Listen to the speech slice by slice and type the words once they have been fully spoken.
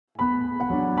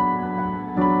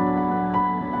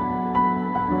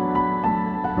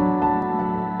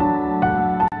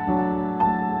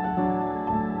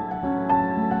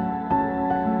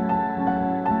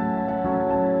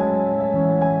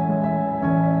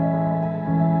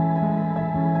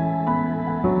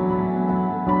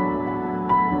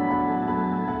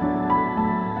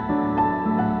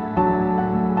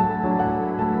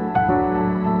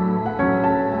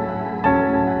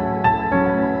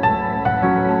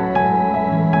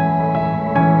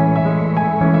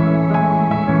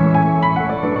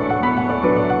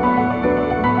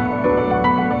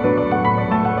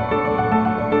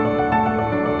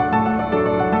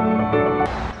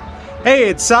Hey,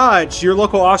 it's Saj, your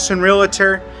local Austin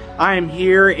realtor. I am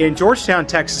here in Georgetown,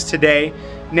 Texas today.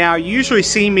 Now, you usually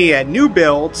see me at new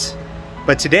builds,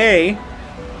 but today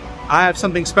I have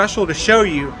something special to show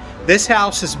you. This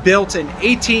house is built in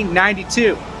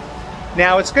 1892.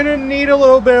 Now, it's going to need a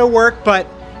little bit of work, but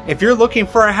if you're looking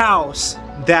for a house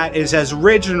that is as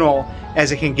original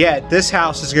as it can get, this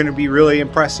house is going to be really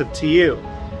impressive to you.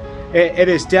 It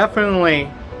has definitely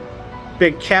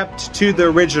been kept to the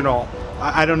original.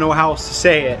 I don't know how else to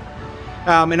say it.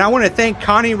 And I want to thank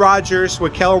Connie Rogers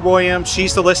with Keller Williams.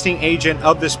 She's the listing agent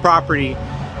of this property,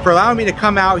 for allowing me to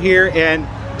come out here and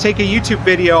take a YouTube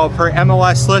video of her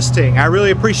MLS listing. I really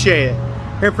appreciate it.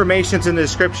 Her information's in the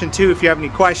description too if you have any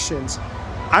questions.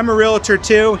 I'm a realtor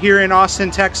too here in Austin,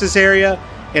 Texas area,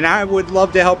 and I would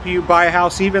love to help you buy a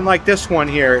house even like this one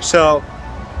here. So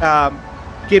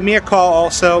give me a call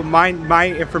also. My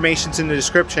information's in the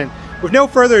description. With no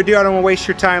further ado, I don't want to waste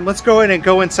your time. Let's go ahead and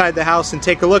go inside the house and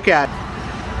take a look at it.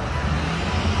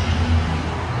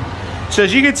 So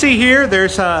as you can see here,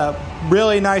 there's a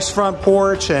really nice front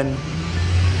porch, and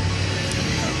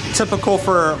typical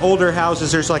for older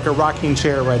houses, there's like a rocking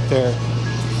chair right there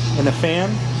and a fan.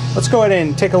 Let's go ahead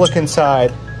and take a look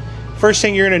inside. First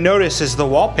thing you're going to notice is the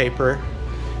wallpaper.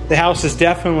 The house is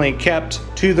definitely kept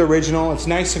to the original. It's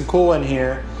nice and cool in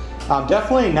here.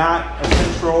 Definitely not a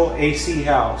central AC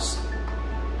house.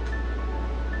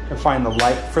 Find the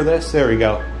light for this. There we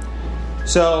go.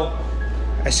 So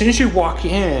as soon as you walk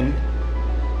in,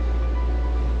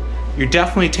 you're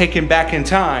definitely taken back in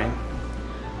time.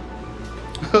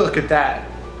 Look at that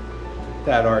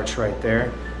arch right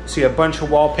there. See a bunch of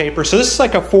wallpaper. So this is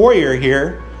like a foyer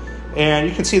here, and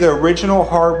you can see the original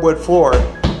hardwood floor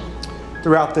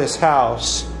throughout this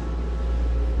house.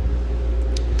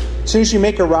 As soon as you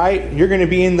make a right, you're going to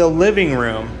be in the living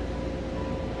room.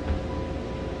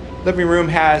 Living room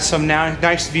has some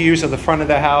nice views of the front of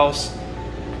the house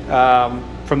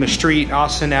from the street,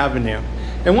 Austin Avenue.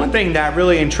 And one thing that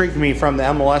really intrigued me from the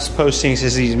MLS postings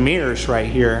is these mirrors right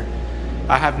here.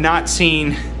 I have not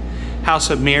seen house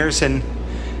with mirrors, and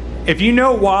if you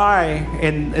know why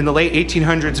in the late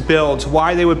 1800s builds,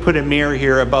 why they would put a mirror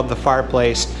here above the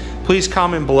fireplace, please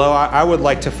comment below. I would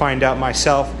like to find out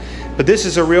myself. But this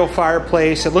is a real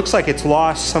fireplace. It looks like it's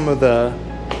lost some of the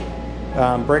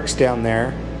bricks down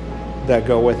there that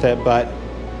go with it, but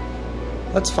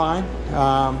that's fine.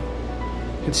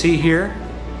 You can see here,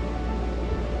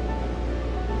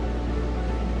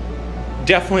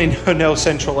 definitely no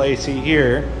central AC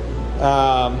here.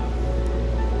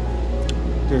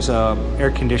 There's a air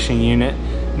conditioning unit.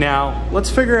 Now let's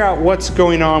figure out what's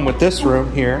going on with this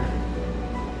room here.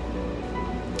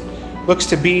 Looks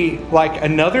to be like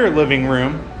another living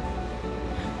room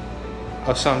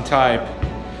of some type.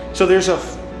 So there's a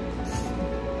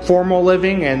formal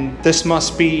living, and this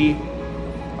must be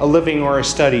a living or a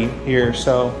study here.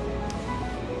 So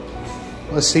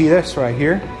let's see this right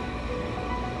here.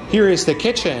 Here is the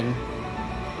kitchen.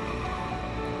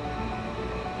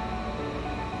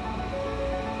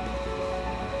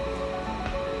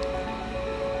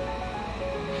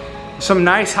 Some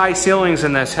nice high ceilings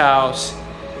in this house.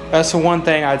 That's the one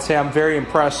thing I'd say I'm very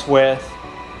impressed with.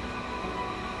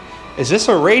 Is this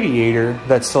a radiator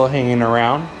that's still hanging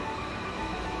around?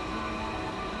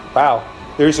 Wow,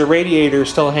 there's a radiator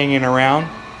still hanging around.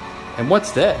 And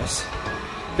what's this?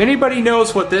 If anybody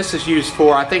knows what this is used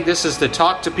for, I think this is to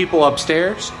talk to people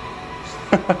upstairs.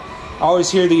 I always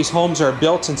hear these homes are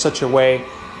built in such a way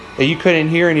that you couldn't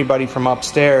hear anybody from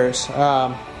upstairs.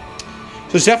 So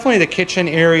it's definitely the kitchen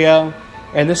area,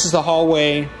 and this is the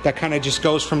hallway that kind of just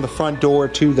goes from the front door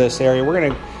to this area. We're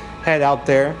gonna head out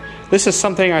there. This is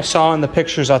something I saw in the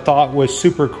pictures I thought was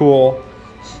super cool.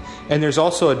 And there's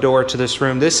also a door to this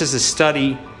room. This is a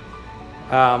study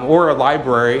or a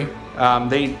library.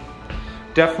 They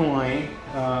definitely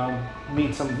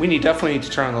we definitely need to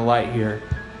turn on the light here.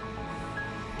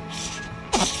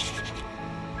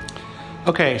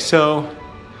 Okay, so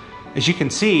as you can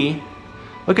see,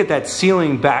 look at that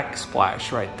ceiling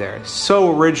backsplash right there. It's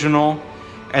so original.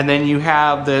 And then you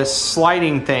have this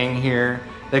sliding thing here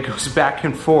that goes back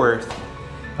and forth.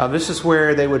 This is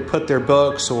where they would put their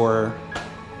books, or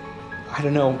I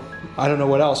don't know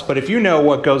what else, but if you know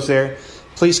what goes there,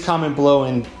 please comment below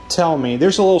and tell me.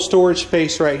 There's a little storage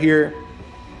space right here,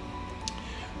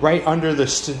 right under the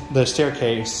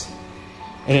staircase,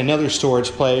 and another storage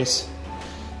place.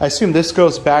 I assume this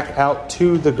goes back out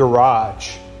to the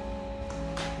garage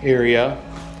area,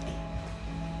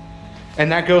 and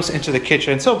that goes into the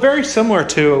kitchen. So very similar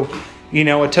to, you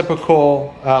know, a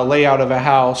typical layout of a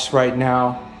house right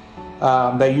now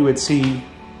that you would see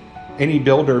any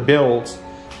builder builds.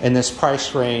 in this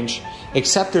price range,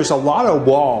 except there's a lot of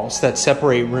walls that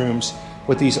separate rooms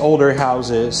with these older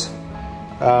houses.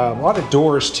 A lot of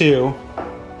doors too.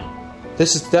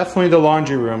 This is definitely the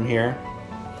laundry room here.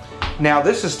 Now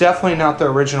this is definitely not the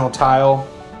original tile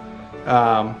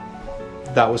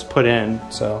that was put in,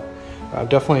 so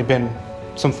definitely been,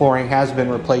 some flooring has been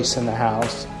replaced in the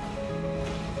house.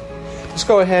 Let's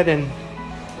go ahead and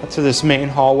to this main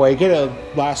hallway, get a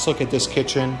last look at this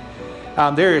kitchen.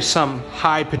 There is some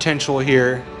high potential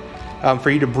here for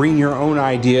you to bring your own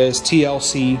ideas,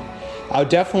 TLC. I would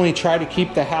definitely try to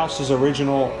keep the house as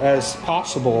original as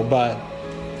possible, but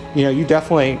you know, you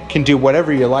definitely can do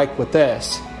whatever you like with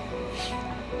this.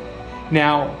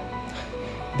 Now,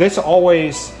 this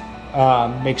always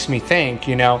makes me think,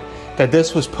 you know, that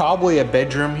this was probably a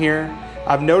bedroom here.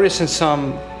 I've noticed in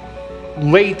some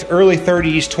late, early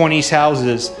 30s, 20s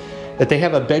houses that they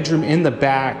have a bedroom in the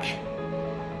back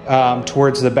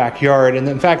towards the backyard. And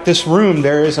in fact, this room,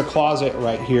 there is a closet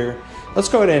right here. Let's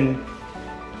go ahead and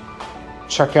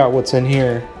check out what's in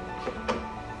here.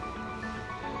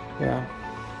 Yeah.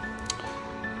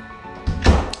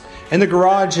 And the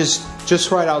garage is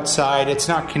just right outside. It's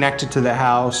not connected to the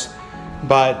house,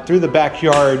 but through the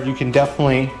backyard, you can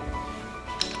definitely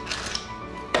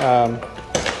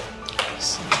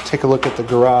take a look at the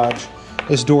garage.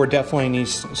 This door definitely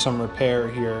needs some repair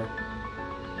here.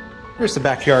 Here's the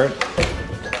backyard.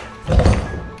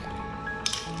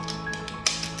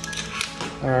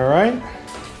 All right.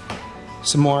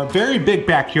 Some more. Very big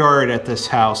backyard at this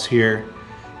house here.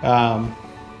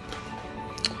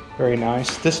 Very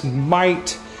nice. This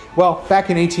might, well, back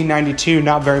in 1892,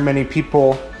 not very many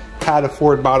people had a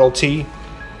Ford Model T,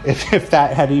 if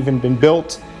that had even been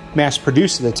built, mass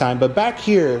produced at the time. But back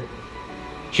here,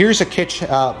 here's a kitchen,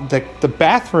 the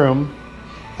bathroom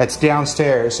that's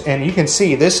downstairs, and you can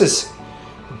see this is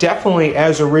definitely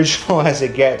as original as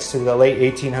it gets to the late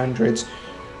 1800s,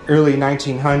 early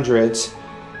 1900s.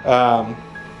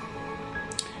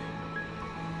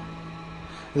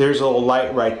 There's a little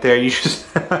light right there. You just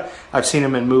I've seen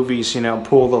them in movies, you know,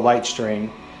 pull the light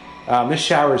string. This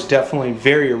shower is definitely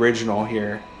very original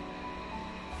here.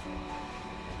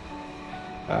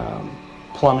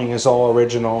 Plumbing is all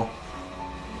original.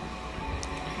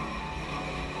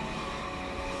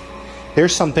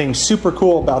 There's something super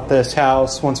cool about this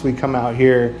house. Once we come out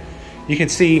here, you can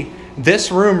see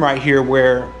this room right here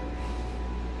where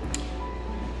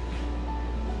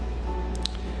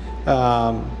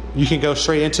you can go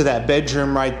straight into that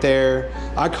bedroom right there.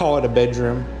 I call it a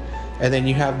bedroom. And then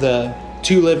you have the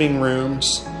 2 living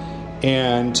rooms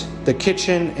and the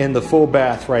kitchen and the full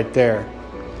bath right there.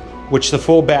 Which the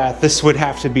full bath, this would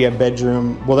have to be a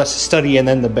bedroom. Well, that's a study and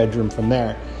then the bedroom from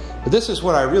there. But this is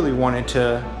what I really wanted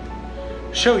to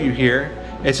show you here.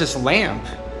 It's this lamp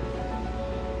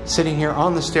sitting here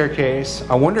on the staircase.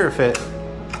 I wonder if it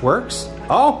works.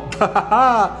 Oh,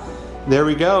 there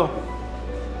we go.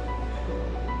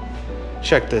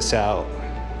 Check this out.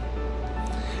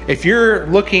 If you're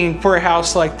looking for a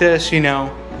house like this, you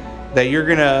know, that you're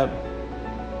gonna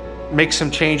make some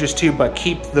changes to, but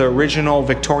keep the original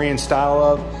Victorian style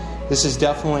of, this is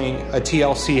definitely a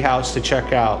TLC house to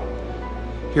check out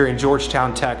here in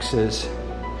Georgetown, Texas.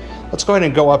 Let's go ahead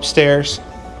and go upstairs.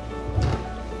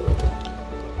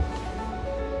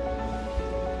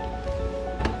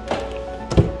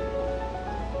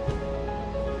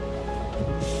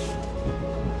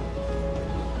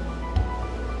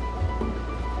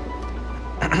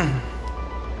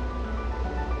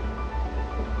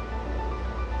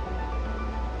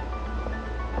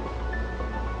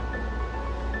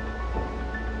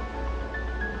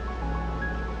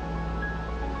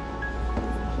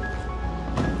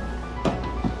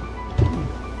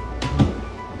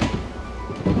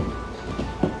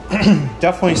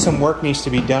 Definitely some work needs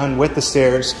to be done with the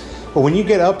stairs, but when you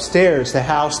get upstairs, the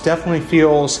house definitely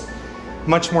feels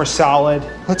much more solid.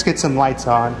 Let's get some lights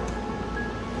on.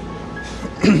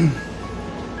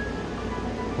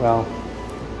 Well,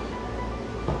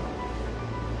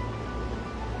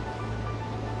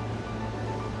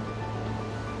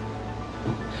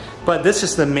 but this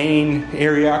is the main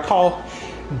area.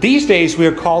 These days we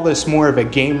would call this more of a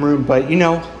game room, but you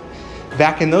know,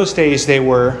 back in those days they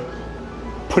were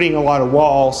putting a lot of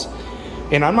walls,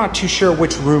 and I'm not too sure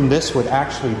which room this would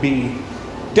actually be.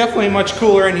 Definitely much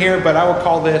cooler in here, but I would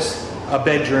call this a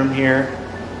bedroom here.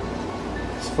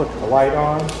 Let's flip the light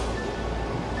on.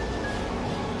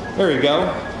 There we go.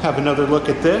 Have another look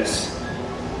at this.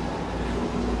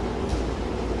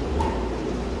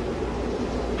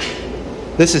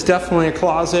 This is definitely a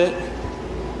closet.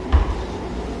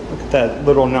 Look at that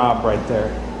little knob right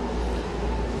there.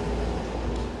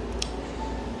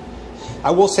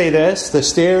 I will say this, the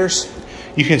stairs,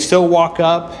 you can still walk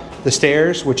up the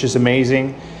stairs, which is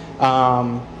amazing.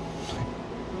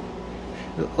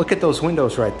 Look at those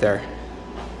windows right there.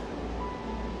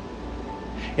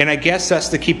 And I guess that's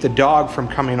to keep the dog from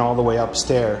coming all the way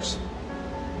upstairs.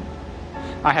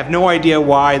 I have no idea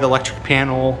why the electric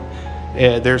panel,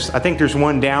 I think there's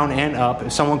one down and up.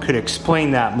 If someone could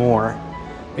explain that more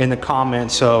in the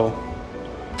comments so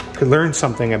I could learn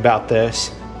something about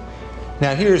this.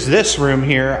 Now here's this room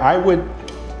here. I would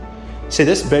say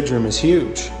this bedroom is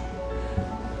huge.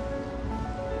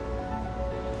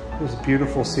 There's a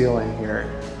beautiful ceiling here.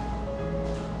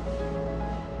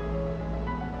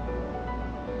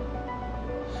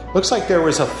 Looks like there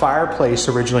was a fireplace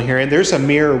originally here, and there's a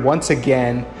mirror once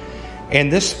again. And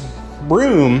this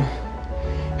room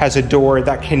has a door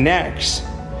that connects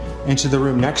into the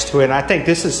room next to it. And I think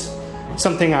this is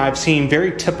something I've seen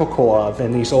very typical of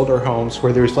in these older homes,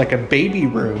 where there's like a baby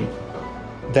room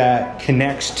that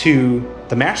connects to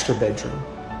the master bedroom.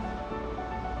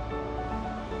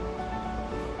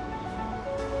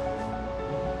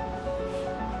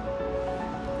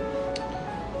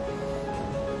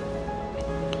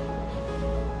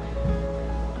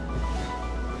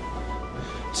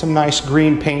 Some nice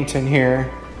green paint in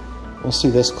here. We'll see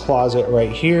this closet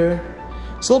right here.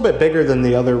 It's a little bit bigger than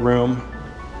the other room.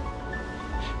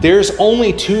 There's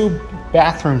only 2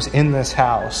 bathrooms in this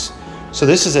house. So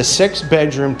this is a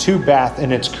 6-bedroom, 2-bath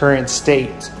in its current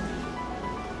state.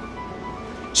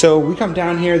 So we come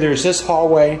down here, there's this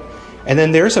hallway, and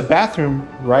then there's a bathroom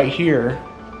right here.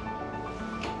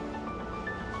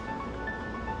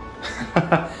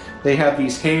 They have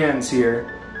these hands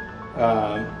here.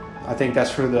 I think that's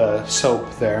for the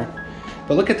soap there.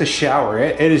 But look at the shower.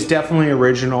 It is definitely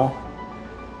original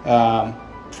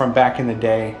from back in the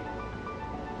day.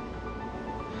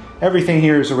 Everything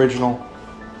here is original.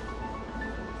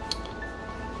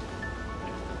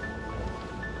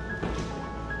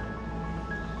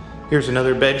 Here's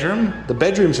another bedroom. The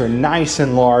bedrooms are nice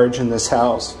and large in this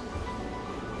house.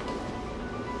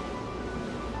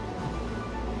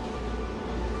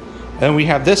 Then we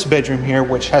have this bedroom here,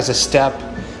 which has a step.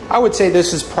 I would say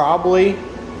this is probably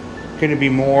going to be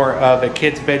more of a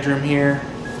kid's bedroom here.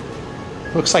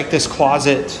 Looks like this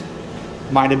closet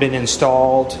might have been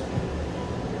installed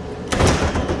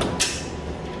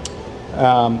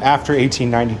after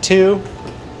 1892.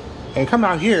 And come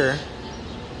out here,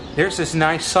 there's this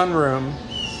nice sunroom,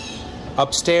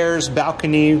 upstairs,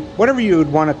 balcony, whatever you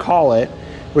would want to call it,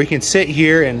 where you can sit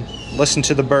here and listen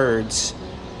to the birds.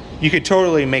 You could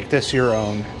totally make this your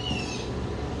own.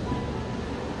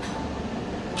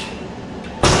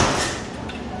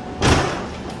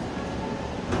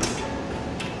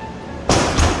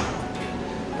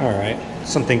 All right,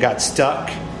 something got stuck.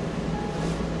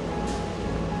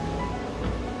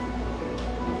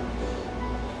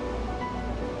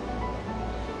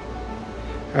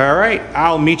 All right,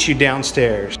 I'll meet you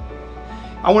downstairs.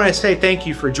 I want to say thank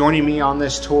you for joining me on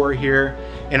this tour here,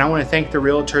 and I want to thank the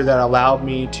realtor that allowed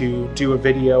me to do a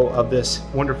video of this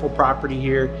wonderful property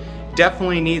here.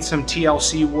 Definitely needs some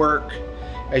TLC work.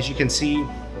 As you can see,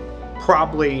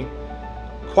 probably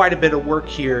quite a bit of work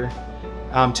here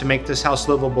to make this house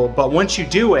livable. But once you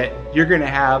do it, you're going to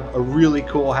have a really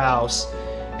cool house.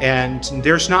 And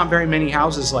there's not very many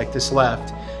houses like this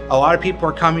left. A lot of people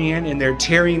are coming in and they're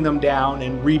tearing them down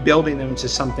and rebuilding them to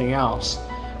something else.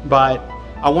 But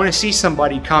I want to see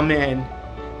somebody come in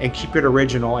and keep it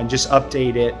original and just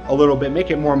update it a little bit, make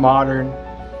it more modern,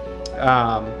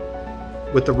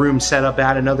 with the room set up,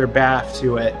 add another bath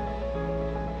to it.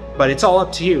 But it's all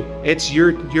up to you. It's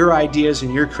your ideas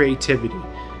and your creativity.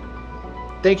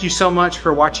 Thank you so much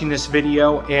for watching this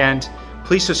video, and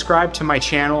please subscribe to my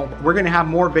channel. We're going to have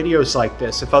more videos like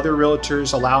this. If other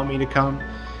realtors allow me to come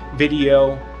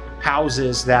video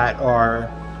houses that are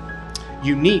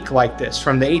unique like this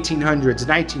from the 1800s,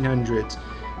 1900s,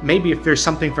 maybe if there's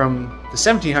something from the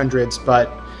 1700s,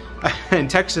 but in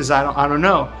Texas, I don't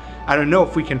know. I don't know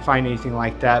if we can find anything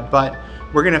like that, but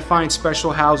we're going to find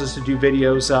special houses to do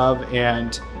videos of,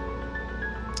 and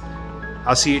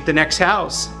I'll see you at the next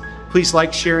house. Please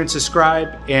like, share, and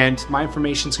subscribe, and my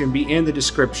information is going to be in the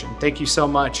description. Thank you so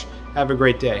much. Have a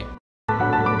great day.